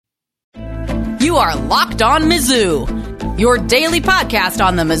You are Locked On Mizzou, your daily podcast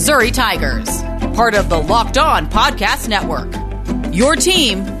on the Missouri Tigers, part of the Locked On Podcast Network. Your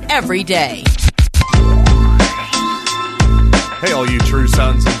team every day. Hey, all you true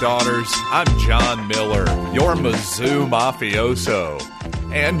sons and daughters. I'm John Miller, your Mizzou mafioso,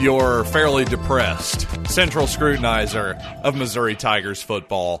 and your fairly depressed central scrutinizer of Missouri Tigers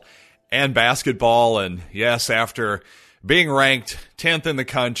football and basketball. And yes, after being ranked 10th in the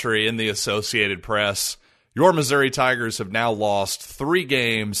country in the Associated Press, your Missouri Tigers have now lost 3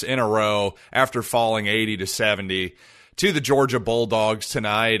 games in a row after falling 80-70 to the Georgia Bulldogs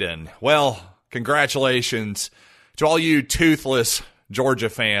tonight. And, well, congratulations to all you toothless Georgia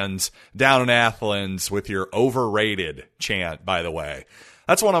fans down in Athens with your overrated chant, by the way.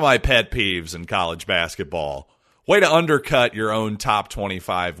 That's one of my pet peeves in college basketball. Way to undercut your own top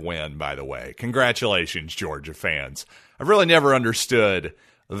 25 win, by the way. Congratulations, Georgia fans. I've really never understood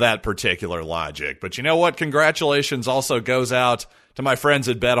that particular logic. But you know what? Congratulations also goes out to my friends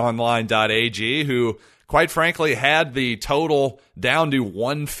at betonline.ag who, quite frankly, had the total down to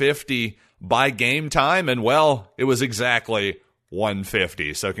 150 by game time, and well, it was exactly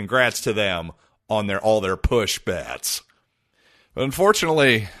 150. So congrats to them on all their push bets. But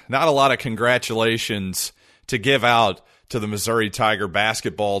unfortunately, not a lot of congratulations to give out to the Missouri Tiger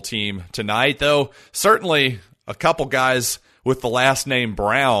basketball team tonight, though certainly a couple guys with the last name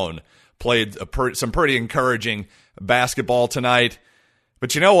Brown played some pretty encouraging basketball tonight.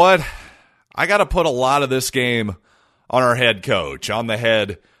 But you know what? I got to put a lot of this game on our head coach, on the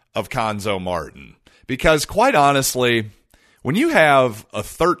head of Cuonzo Martin. Because quite honestly, when you have a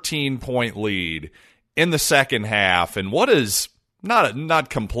 13-point lead in the second half, and what is not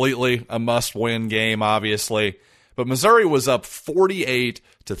completely a must-win game, obviously, but Missouri was up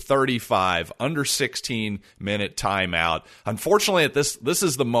 48-35 under 16-minute timeout. Unfortunately, this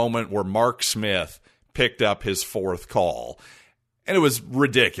is the moment where Mark Smith picked up his 4th call. And it was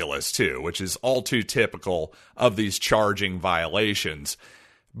ridiculous, too, which is all too typical of these charging violations.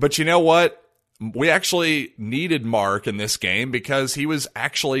 But you know what? We actually needed Mark in this game because he was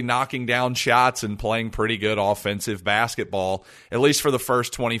actually knocking down shots and playing pretty good offensive basketball, at least for the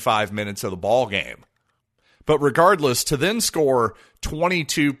first 25 minutes of the ball game. But regardless, to then score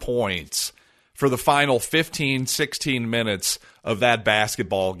 22 points for the final 15, 16 minutes of that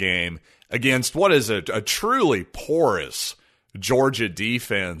basketball game against what is a truly porous Georgia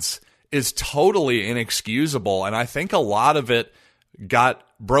defense is totally inexcusable. And I think a lot of it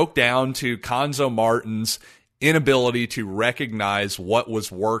broke down to Cuonzo Martin's inability to recognize what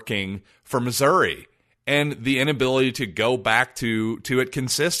was working for Missouri and the inability to go back to it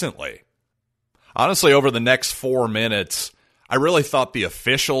consistently. Honestly, over the next 4 minutes, I really thought the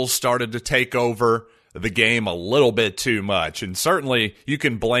officials started to take over the game a little bit too much. And certainly you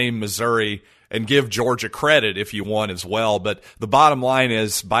can blame Missouri and give Georgia credit if you want as well. But the bottom line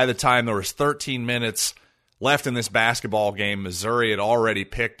is, by the time there was 13 minutes left in this basketball game, Missouri had already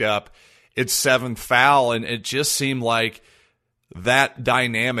picked up its 7th foul, and it just seemed like that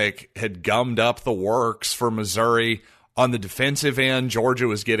dynamic had gummed up the works for Missouri. On the defensive end, Georgia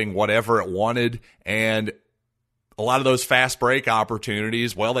was getting whatever it wanted, and a lot of those fast break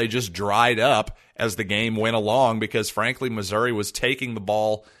opportunities, well, they just dried up as the game went along because, frankly, Missouri was taking the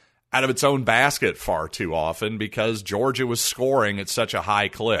ball out of its own basket far too often because Georgia was scoring at such a high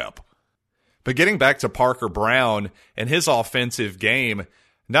clip. But getting back to Parker Brown and his offensive game,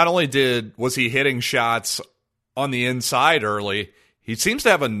 not only was he hitting shots on the inside early, he seems to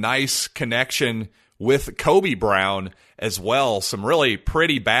have a nice connection with Kobe Brown as well. Some really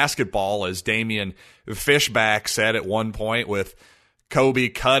pretty basketball, as Damian Fishback said at one point, with Kobe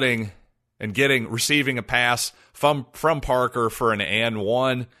cutting and receiving a pass from Parker for an and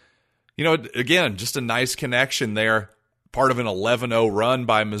one. You know, again, just a nice connection there. Part of an 11-0 run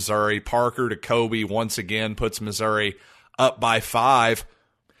by Missouri. Parker to Kobe once again puts Missouri up by 5.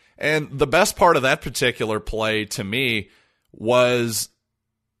 And the best part of that particular play to me was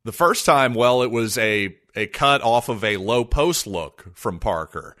the first time, well, it was a cut off of a low post look from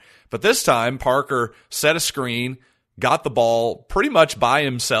Parker. But this time, Parker set a screen, got the ball pretty much by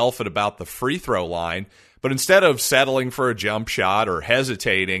himself at about the free throw line. But instead of settling for a jump shot or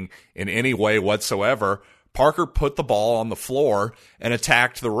hesitating in any way whatsoever, Parker put the ball on the floor and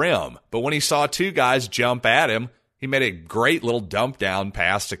attacked the rim. But when he saw 2 guys jump at him, he made a great little dump down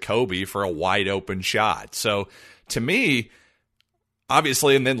pass to Kobe for a wide open shot. So to me,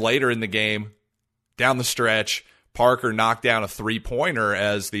 obviously, and then later in the game, down the stretch, Parker knocked down a 3-pointer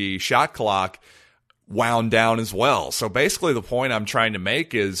as the shot clock wound down as well. So basically the point I'm trying to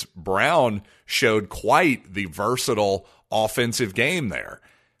make is Brown showed quite the versatile offensive game there.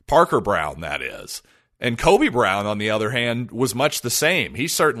 Parker Brown, that is. And Kobe Brown, on the other hand, was much the same. He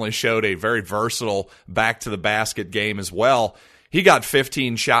certainly showed a very versatile back-to-the-basket game as well. He got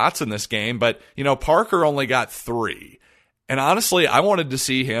 15 shots in this game, but, Parker only got 3. And honestly, I wanted to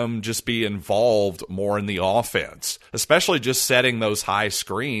see him just be involved more in the offense, especially just setting those high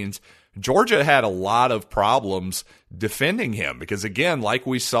screens. Georgia had a lot of problems defending him because, again, like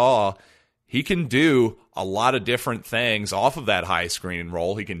we saw, he can do a lot of different things off of that high screen and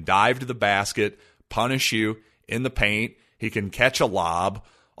roll. He can dive to the basket, punish you in the paint. He can catch a lob,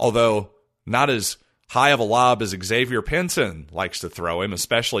 although not as high of a lob as Xavier Pinson likes to throw him,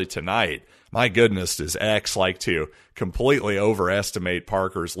 especially tonight. My goodness, does X like to completely overestimate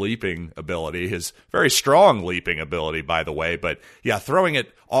Parker's leaping ability, his very strong leaping ability, by the way. But yeah, throwing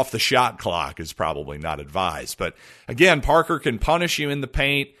it off the shot clock is probably not advised. But again, Parker can punish you in the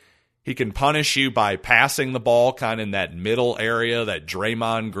paint. He can punish you by passing the ball kind of in that middle area, that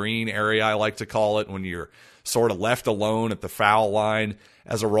Draymond Green area, I like to call it, when you're sort of left alone at the foul line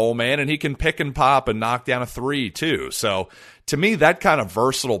as a roll man. And he can pick and pop and knock down a 3 too. So to me, that kind of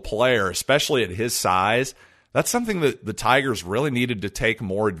versatile player, especially at his size, that's something that the Tigers really needed to take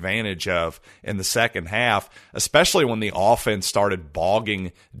more advantage of in the second half, especially when the offense started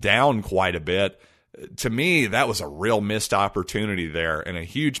bogging down quite a bit. To me, that was a real missed opportunity there and a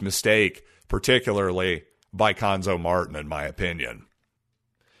huge mistake, particularly by Cuonzo Martin, in my opinion.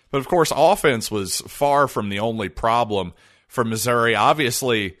 But of course, offense was far from the only problem for Missouri.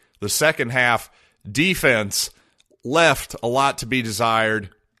 Obviously, the second half defense left a lot to be desired.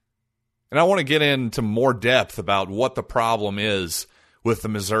 And I want to get into more depth about what the problem is with the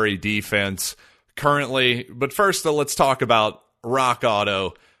Missouri defense currently. But first, let's talk about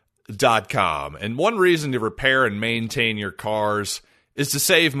RockAuto.com. And one reason to repair and maintain your cars is to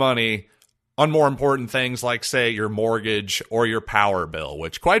save money on more important things like, say, your mortgage or your power bill,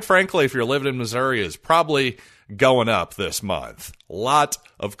 which, quite frankly, if you're living in Missouri, is probably going up this month. A lot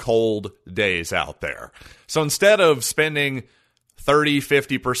of cold days out there. So instead of spending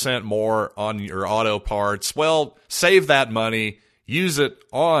 30-50% more on your auto parts, well, save that money, use it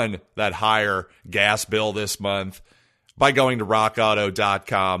on that higher gas bill this month by going to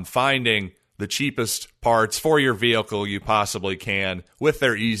rockauto.com, finding the cheapest parts for your vehicle you possibly can with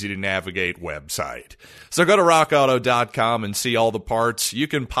their easy-to-navigate website. So go to rockauto.com and see all the parts you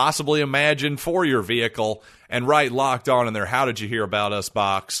can possibly imagine for your vehicle and write Locked On in their How Did You Hear About Us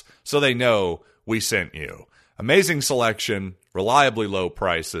box so they know we sent you. Amazing selection, reliably low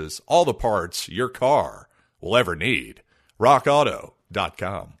prices, all the parts your car will ever need.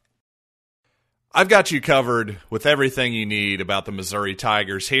 rockauto.com. I've got you covered with everything you need about the Missouri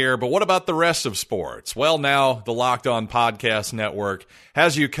Tigers here, but what about the rest of sports? Well, now the Locked On Podcast Network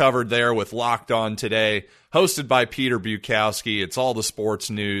has you covered there with Locked On Today, hosted by Peter Bukowski. It's all the sports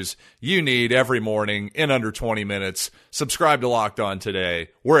news you need every morning in under 20 minutes. Subscribe to Locked On Today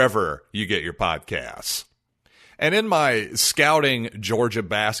wherever you get your podcasts. And in my Scouting Georgia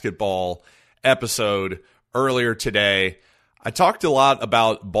Basketball episode earlier today, I talked a lot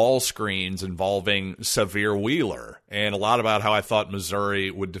about ball screens involving Sahvir Wheeler and a lot about how I thought Missouri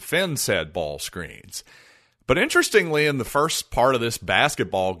would defend said ball screens. But interestingly, in the first part of this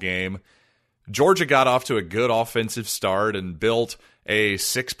basketball game, Georgia got off to a good offensive start and built a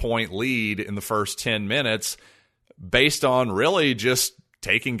 6-point lead in the first 10 minutes based on really just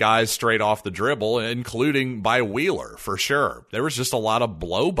taking guys straight off the dribble, including by Wheeler, for sure. There was just a lot of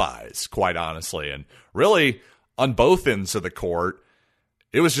blow-bys, quite honestly, and really on both ends of the court,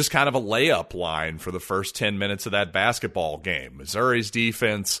 it was just kind of a layup line for the first 10 minutes of that basketball game. Missouri's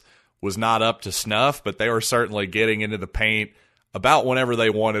defense was not up to snuff, but they were certainly getting into the paint about whenever they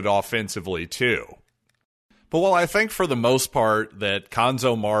wanted offensively, too. But while I think for the most part that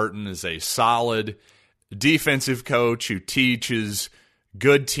Cuonzo Martin is a solid defensive coach who teaches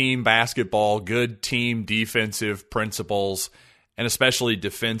good team basketball, good team defensive principles, and especially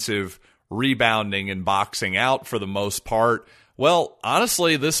defensive rebounding and boxing out for the most part, well,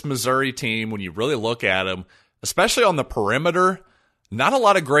 honestly, this Missouri team, when you really look at them, especially on the perimeter, not a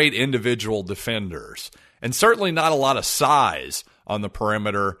lot of great individual defenders, and certainly not a lot of size on the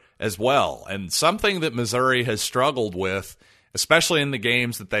perimeter as well. And something that Missouri has struggled with, especially in the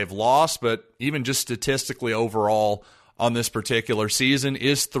games that they've lost, but even just statistically overall on this particular season,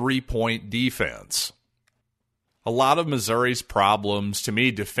 is three-point defense. A lot of Missouri's problems, to me,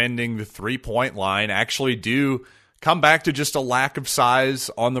 defending the three-point line actually do come back to just a lack of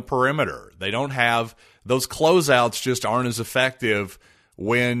size on the perimeter. They don't have those closeouts, just aren't as effective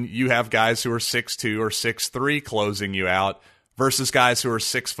when you have guys who are 6'2" or 6'3" closing you out versus guys who are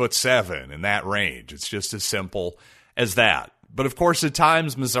 6'7" in that range. It's just as simple as that. But of course, at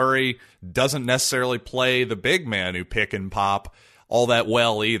times, Missouri doesn't necessarily play the big man who pick and pop all that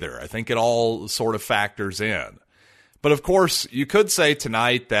well either. I think it all sort of factors in. But of course, you could say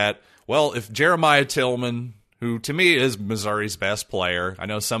tonight that, well, if Jeremiah Tillman, who to me is Missouri's best player, I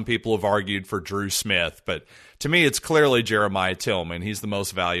know some people have argued for Drew Smith, but to me it's clearly Jeremiah Tillman. He's the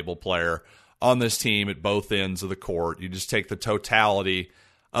most valuable player on this team at both ends of the court. You just take the totality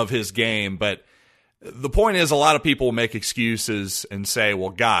of his game. But the point is, a lot of people make excuses and say, well,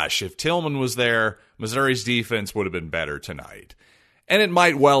 gosh, if Tillman was there, Missouri's defense would have been better tonight. And it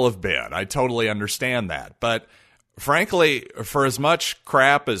might well have been. I totally understand that. But frankly, for as much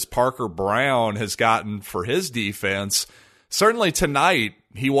crap as Parker Brown has gotten for his defense, certainly tonight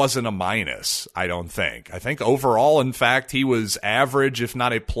he wasn't a minus, I don't think. I think overall, in fact, he was average, if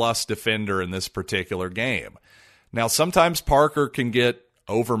not a plus defender in this particular game. Now, sometimes Parker can get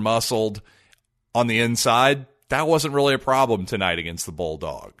over-muscled on the inside. That wasn't really a problem tonight against the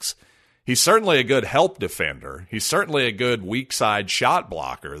Bulldogs. He's certainly a good help defender. He's certainly a good weak side shot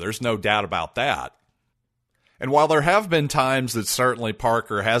blocker. There's no doubt about that. And while there have been times that certainly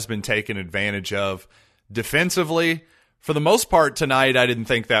Parker has been taken advantage of defensively, for the most part tonight, I didn't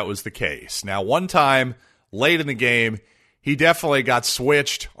think that was the case. Now, one time late in the game, he definitely got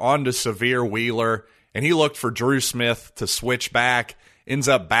switched onto Severe Wheeler, and he looked for Drew Smith to switch back, ends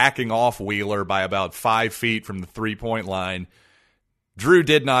up backing off Wheeler by about 5 feet from the three-point line. Drew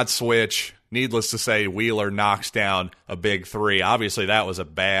did not switch. Needless to say, Wheeler knocks down a big three. Obviously, that was a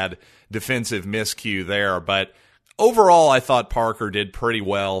bad defensive miscue there, but overall, I thought Parker did pretty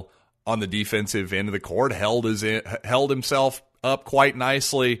well on the defensive end of the court, held himself up quite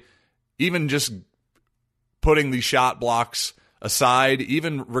nicely, even just putting the shot blocks aside.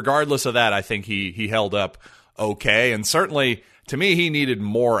 Even regardless of that, I think he held up okay, and certainly, to me, he needed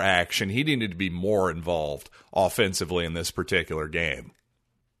more action. He needed to be more involved offensively in this particular game.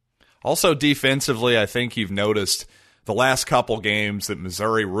 Also, defensively, I think you've noticed the last couple games that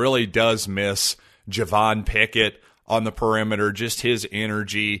Missouri really does miss Javon Pickett on the perimeter, just his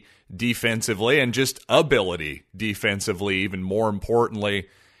energy defensively and just ability defensively, even more importantly.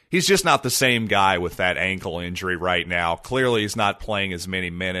 He's just not the same guy with that ankle injury right now. Clearly, he's not playing as many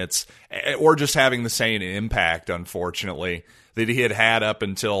minutes or just having the same impact, unfortunately, that he had up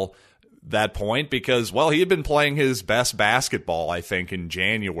until that point because, well, he had been playing his best basketball, I think, in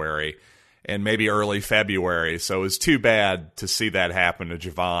January and maybe early February. So it was too bad to see that happen to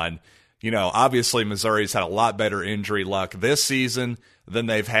Javon. You know, obviously Missouri's had a lot better injury luck this season than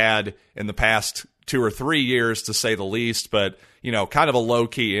they've had in the past 2 or 3 years, to say the least. But, you know, kind of a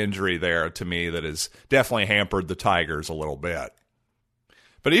low-key injury there to me that has definitely hampered the Tigers a little bit.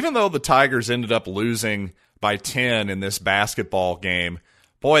 But even though the Tigers ended up losing by 10 in this basketball game,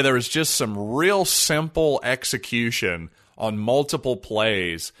 boy, there was just some real simple execution on multiple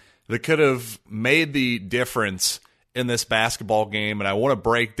plays that could have made the difference in this basketball game, and I want to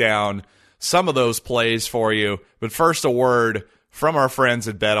break down some of those plays for you. But first, a word from our friends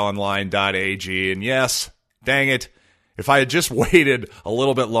at betonline.ag. And yes, dang it, if I had just waited a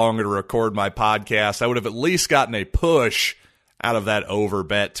little bit longer to record my podcast, I would have at least gotten a push out of that over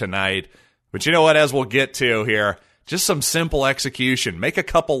bet tonight. But you know what, as we'll get to here, just some simple execution. Make a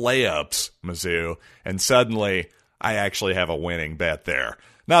couple layups, Mizzou, and suddenly I actually have a winning bet there.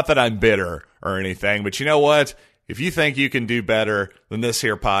 Not that I'm bitter or anything, but you know what? If you think you can do better than this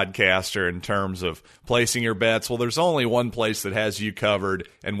here podcaster in terms of placing your bets, well, there's only one place that has you covered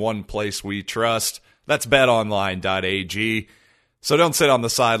and one place we trust. That's betonline.ag. So don't sit on the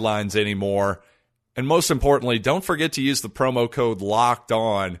sidelines anymore. And most importantly, don't forget to use the promo code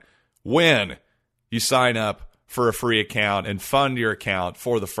LOCKEDON when you sign up for a free account and fund your account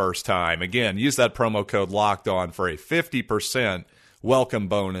for the first time. Again, use that promo code LOCKEDON for a 50% welcome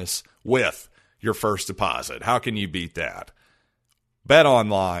bonus with your first deposit. How can you beat that?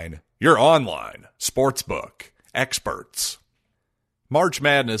 BetOnline, your online sportsbook experts. March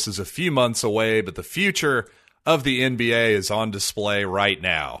Madness is a few months away, but the future of the NBA is on display right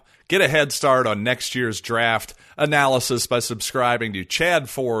now. Get a head start on next year's draft analysis by subscribing to Chad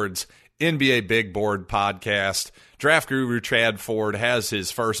Ford's NBA Big Board podcast. Draft guru Chad Ford has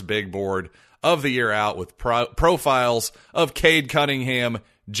his first big board of the year out with profiles of Cade Cunningham,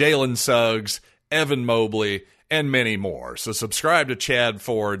 Jalen Suggs, Evan Mobley, and many more. So subscribe to Chad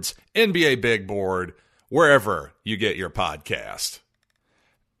Ford's NBA Big Board wherever you get your podcast.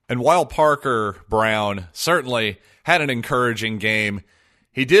 And while Parker Brown certainly had an encouraging game,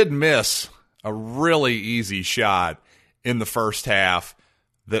 he did miss a really easy shot in the first half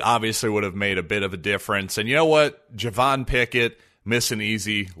that obviously would have made a bit of a difference. And you know what? Javon Pickett missed an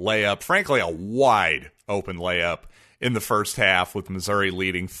easy layup, frankly a wide open layup in the first half, with Missouri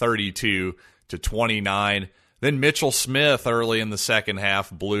leading 32-29. Then Mitchell Smith early in the second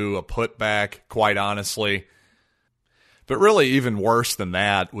half blew a putback, quite honestly. But really even worse than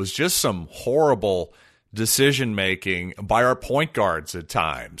that was just some horrible decision-making by our point guards at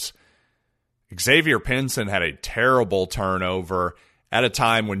times. Xavier Pinson had a terrible turnover at a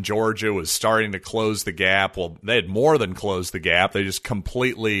time when Georgia was starting to close the gap. Well, they had more than closed the gap. They just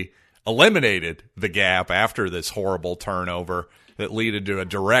completely eliminated the gap after this horrible turnover that led to a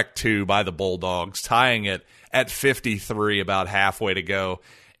direct 2 by the Bulldogs, tying it at 53, about halfway to go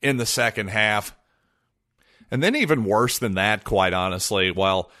in the second half. And then even worse than that, quite honestly,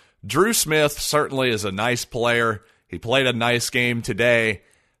 while Drew Smith certainly is a nice player, he played a nice game today,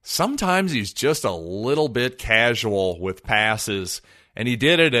 sometimes he's just a little bit casual with passes, and he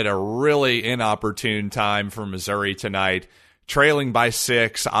did it at a really inopportune time for Missouri tonight, trailing by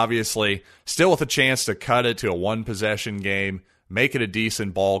 6, obviously, still with a chance to cut it to a one-possession game, make it a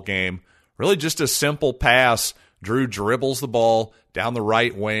decent ball game. Really just a simple pass. Drew dribbles the ball down the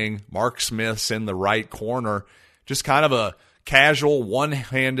right wing. Mark Smith's in the right corner. Just kind of a casual,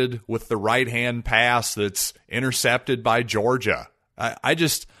 one-handed with the right-hand pass that's intercepted by Georgia. I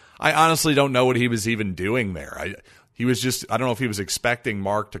honestly don't know what he was even doing there. I don't know if he was expecting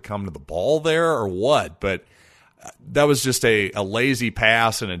Mark to come to the ball there or what, but that was just a lazy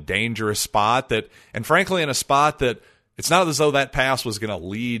pass in a dangerous spot and frankly in a spot that it's not as though that pass was going to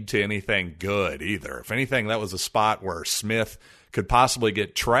lead to anything good either. If anything, that was a spot where Smith could possibly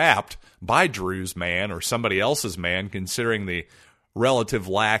get trapped by Drew's man or somebody else's man, considering the relative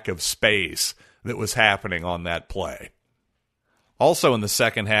lack of space that was happening on that play. Also in the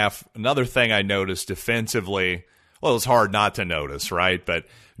second half, another thing I noticed defensively, well, it was hard not to notice, right? But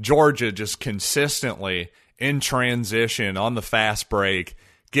Georgia just consistently in transition on the fast break,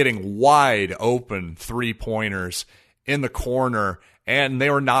 getting wide open three-pointers in the corner, and they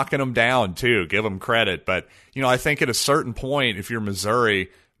were knocking them down too. Give them credit. But, I think at a certain point, if you're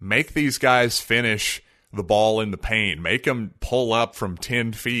Missouri, make these guys finish the ball in the paint. Make them pull up from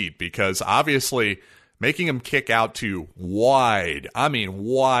 10 feet, because obviously making them kick out to wide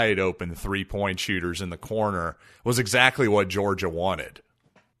open three-point shooters in the corner was exactly what Georgia wanted.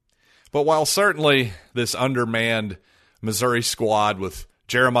 But while certainly this undermanned Missouri squad with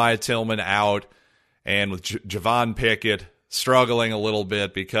Jeremiah Tillman out and with Javon Pickett struggling a little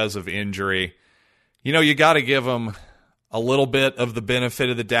bit because of injury, you got to give them a little bit of the benefit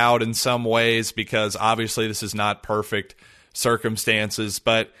of the doubt in some ways, because obviously this is not perfect circumstances,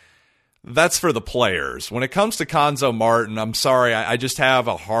 but that's for the players. When it comes to Cuonzo Martin, I'm sorry, I just have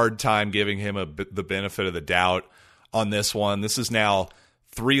a hard time giving him the benefit of the doubt on this one. This is now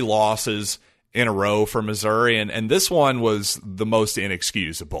 3 losses in a row for Missouri, and this one was the most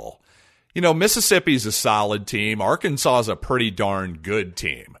inexcusable. Mississippi's a solid team. Arkansas is a pretty darn good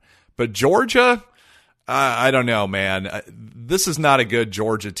team. But Georgia, I don't know, man. This is not a good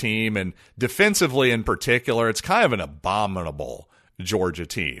Georgia team, and defensively in particular, it's kind of an abominable Georgia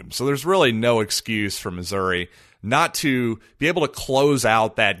team. So there's really no excuse for Missouri not to be able to close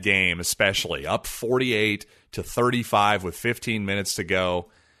out that game, especially up 48-35 with 15 minutes to go.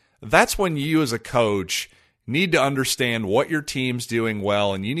 That's when you as a coach need to understand what your team's doing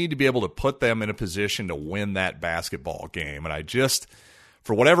well, and you need to be able to put them in a position to win that basketball game. And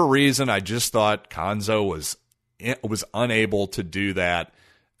for whatever reason, I just thought Cuonzo was unable to do that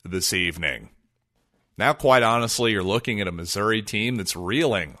this evening. Now, quite honestly, you're looking at a Missouri team that's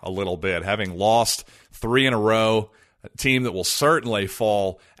reeling a little bit, having lost 3 in a row, a team that will certainly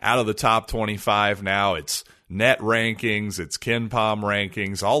fall out of the top 25 now. It's net rankings, it's KenPom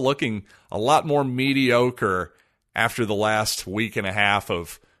rankings, all looking a lot more mediocre after the last week and a half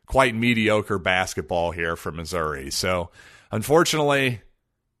of quite mediocre basketball here for Missouri. So, unfortunately,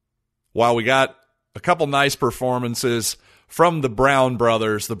 while we got a couple nice performances from the Brown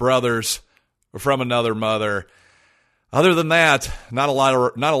brothers, the brothers from another mother, other than that, not a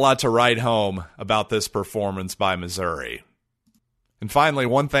lot to write home about this performance by Missouri. And finally,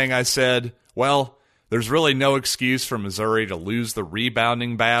 one thing I said, well, there's really no excuse for Missouri to lose the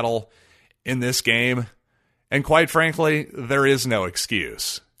rebounding battle in this game. And quite frankly, there is no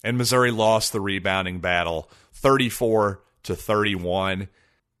excuse. And Missouri lost the rebounding battle 34-31.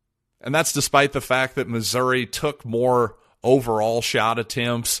 And that's despite the fact that Missouri took more overall shot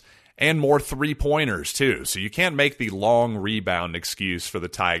attempts and more three-pointers too. So you can't make the long rebound excuse for the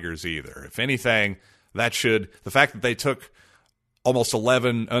Tigers either. If anything, the fact that they took almost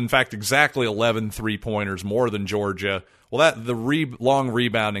 11, in fact, exactly 11 three-pointers more than Georgia, well, the long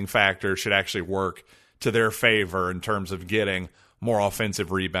rebounding factor should actually work to their favor in terms of getting more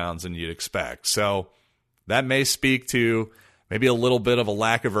offensive rebounds than you'd expect. So that may speak to maybe a little bit of a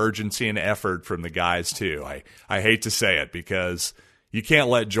lack of urgency and effort from the guys too. I hate to say it because you can't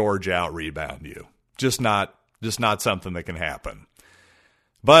let George out-rebound you. Just not something that can happen.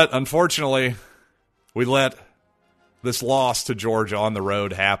 But unfortunately, we let this loss to Georgia on the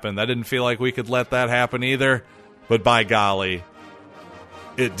road happen. I didn't feel like we could let that happen either, but by golly,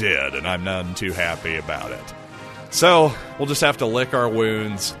 it did, and I'm none too happy about it. So we'll just have to lick our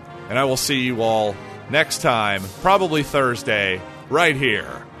wounds, and I will see you all next time, probably Thursday, right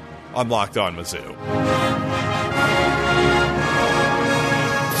here on Locked On Mizzou.